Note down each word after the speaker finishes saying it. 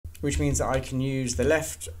which means that I can use the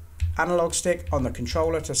left analog stick on the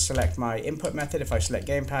controller to select my input method. If I select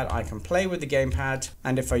gamepad, I can play with the gamepad,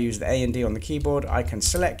 and if I use the A and D on the keyboard, I can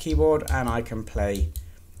select keyboard and I can play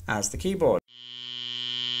as the keyboard.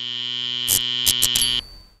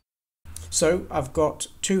 So I've got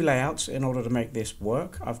two layouts in order to make this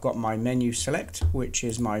work. I've got my menu select, which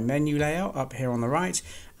is my menu layout up here on the right,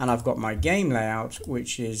 and I've got my game layout,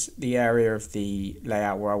 which is the area of the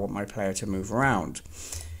layout where I want my player to move around.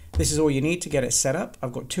 This is all you need to get it set up.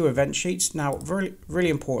 I've got two event sheets. Now, really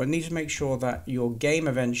important, you need to make sure that your game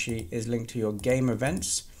event sheet is linked to your game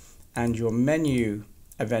events, and your menu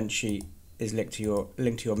event sheet is linked to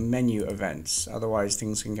your menu events. Otherwise,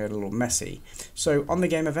 things can get a little messy. So on the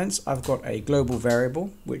game events, I've got a global variable,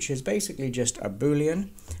 which is basically just a Boolean,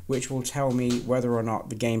 which will tell me whether or not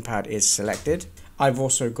the gamepad is selected. I've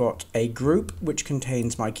also got a group which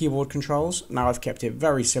contains my keyboard controls. Now I've kept it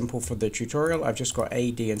very simple for the tutorial. I've just got A,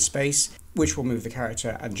 D and space, which will move the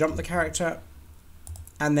character and jump the character.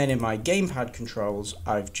 And then in my gamepad controls,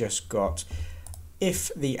 I've just got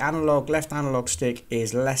if the left analog stick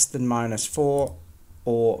is less than -4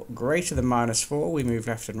 or greater than -4, we move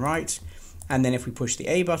left and right. And then if we push the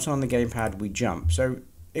A button on the gamepad, we jump. So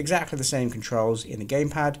exactly the same controls in the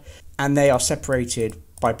gamepad, and they are separated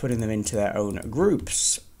by putting them into their own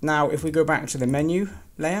groups. Now, if we go back to the menu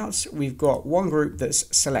layouts, we've got one group that's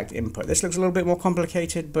select input. This looks a little bit more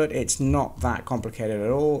complicated, but it's not that complicated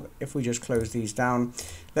at all. If we just close these down,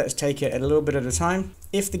 let's take it a little bit at a time.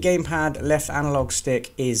 If the gamepad left analog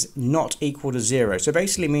stick is not equal to 0, so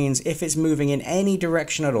basically means if it's moving in any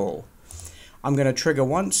direction at all, I'm going to trigger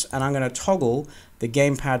once and I'm going to toggle the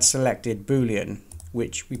gamepad selected Boolean,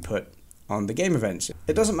 which we put on the game events.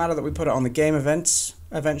 It doesn't matter that we put it on the game events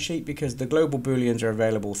event sheet because the global Booleans are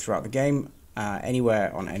available throughout the game,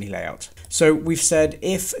 anywhere on any layout. So we've said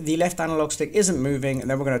if the left analog stick isn't moving,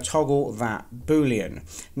 then we're going to toggle that Boolean.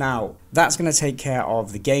 Now that's going to take care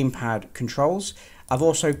of the gamepad controls. I've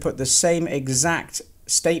also put the same exact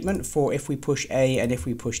statement for if we push A and if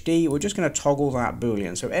we push D, we're just going to toggle that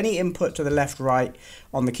Boolean. So any input to the left, right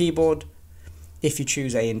on the keyboard, if you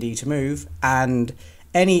choose A and D to move, and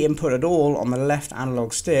any input at all on the left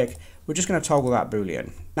analog stick, we're just going to toggle that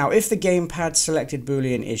Boolean. Now, if the gamepad selected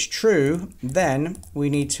Boolean is true, then we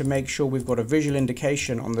need to make sure we've got a visual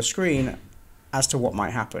indication on the screen as to what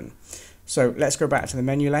might happen. So let's go back to the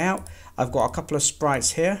menu layout. I've got a couple of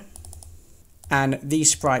sprites here, and these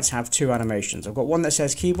sprites have two animations. I've got one that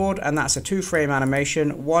says keyboard, and that's a 2-frame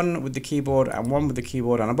animation, one with the keyboard and one with the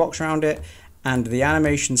keyboard and a box around it. And the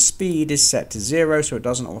animation speed is set to 0, so it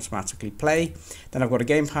doesn't automatically play. Then I've got a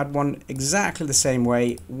gamepad one exactly the same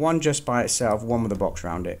way, one just by itself, one with a box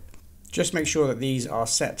around it. Just make sure that these are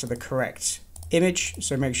set to the correct image,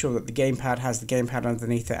 so make sure that the gamepad has the gamepad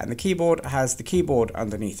underneath it and the keyboard has the keyboard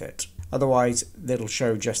underneath it. Otherwise, it'll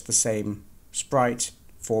show just the same sprite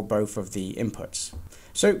for both of the inputs.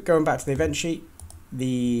 So going back to the event sheet,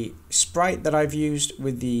 the sprite that I've used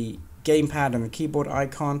with the gamepad and the keyboard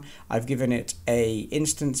icon, I've given it a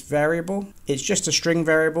instance variable. It's just a string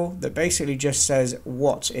variable that basically just says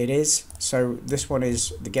what it is. So this one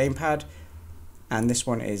is the gamepad and this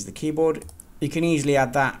one is the keyboard. You can easily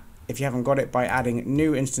add that if you haven't got it by adding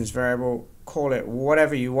new instance variable, call it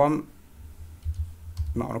whatever you want.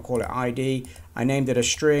 I'm not going to call it ID. I named it a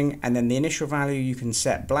string, and then the initial value you can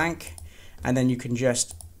set blank, and then you can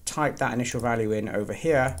just type that initial value in over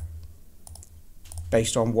here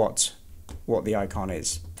based on what the icon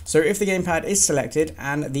is. So if the gamepad is selected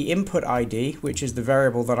and the input ID, which is the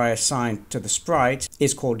variable that I assigned to the sprite,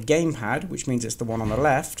 is called gamepad, which means it's the one on the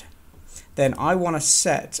left, then I want to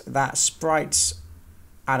set that sprite's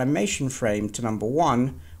animation frame to number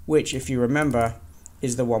 1, which, if you remember,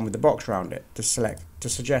 is the one with the box around it to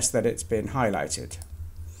suggest that it's been highlighted.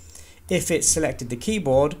 If it's selected the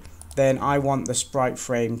keyboard, then I want the sprite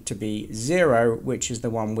frame to be 0, which is the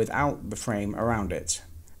one without the frame around it.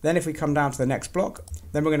 Then if we come down to the next block,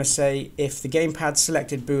 then we're going to say if the gamepad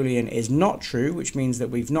selected Boolean is not true, which means that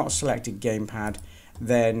we've not selected gamepad,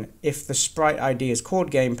 then if the sprite ID is called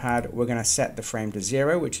gamepad, we're going to set the frame to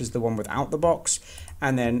 0, which is the one without the box,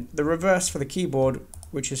 and then the reverse for the keyboard,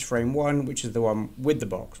 which is frame 1, which is the one with the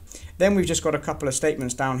box. Then we've just got a couple of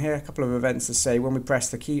statements down here, a couple of events that say when we press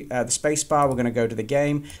the space bar, we're going to go to the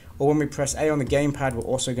game, or when we press A on the gamepad, we're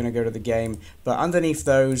also going to go to the game. But underneath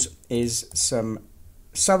those is some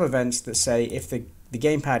sub-events that say if the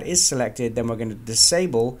gamepad is selected, then we're going to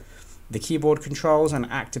disable the keyboard controls and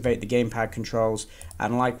activate the gamepad controls.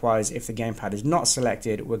 And likewise, if the gamepad is not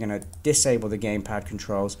selected, we're going to disable the gamepad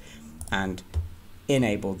controls and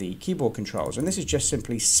enable the keyboard controls. And this is just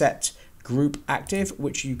simply set group active,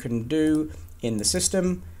 which you can do in the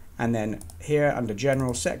system, and then here under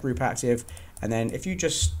general, set group active, and then if you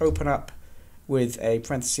just open up with a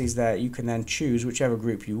parentheses there, you can then choose whichever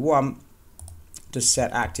group you want to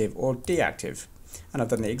set active or deactive. And I've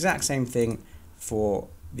done the exact same thing for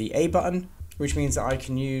the A button, which means that I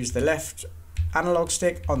can use the left analog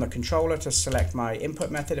stick on the controller to select my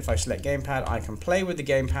input method. If I select gamepad, I can play with the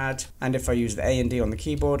gamepad, and if I use the A and D on the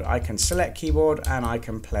keyboard, I can select keyboard and I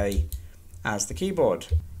can play as the keyboard.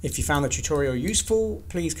 If you found the tutorial useful,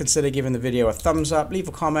 please consider giving the video a thumbs up, leave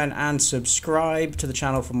a comment and subscribe to the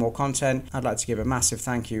channel for more content. I'd like to give a massive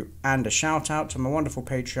thank you and a shout out to my wonderful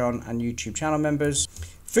Patreon and YouTube channel members: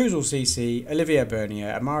 Foozle CC, Olivia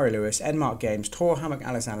Bernier, Amari Lewis, Enmark Games, Tor Hammock,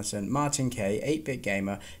 Alice Anderson, Martin K, 8-Bit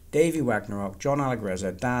Gamer, Davey Wagnerok, John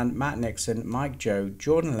Allegrezza, Dan, Matt Nixon, Mike Joe,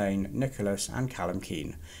 Jordan Lane, Nicholas and Callum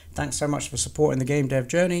Keane. Thanks so much for supporting the game dev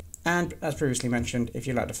journey, and as previously mentioned, if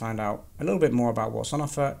you'd like to find out a little bit more about what's on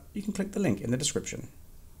offer, you can click the link in the description.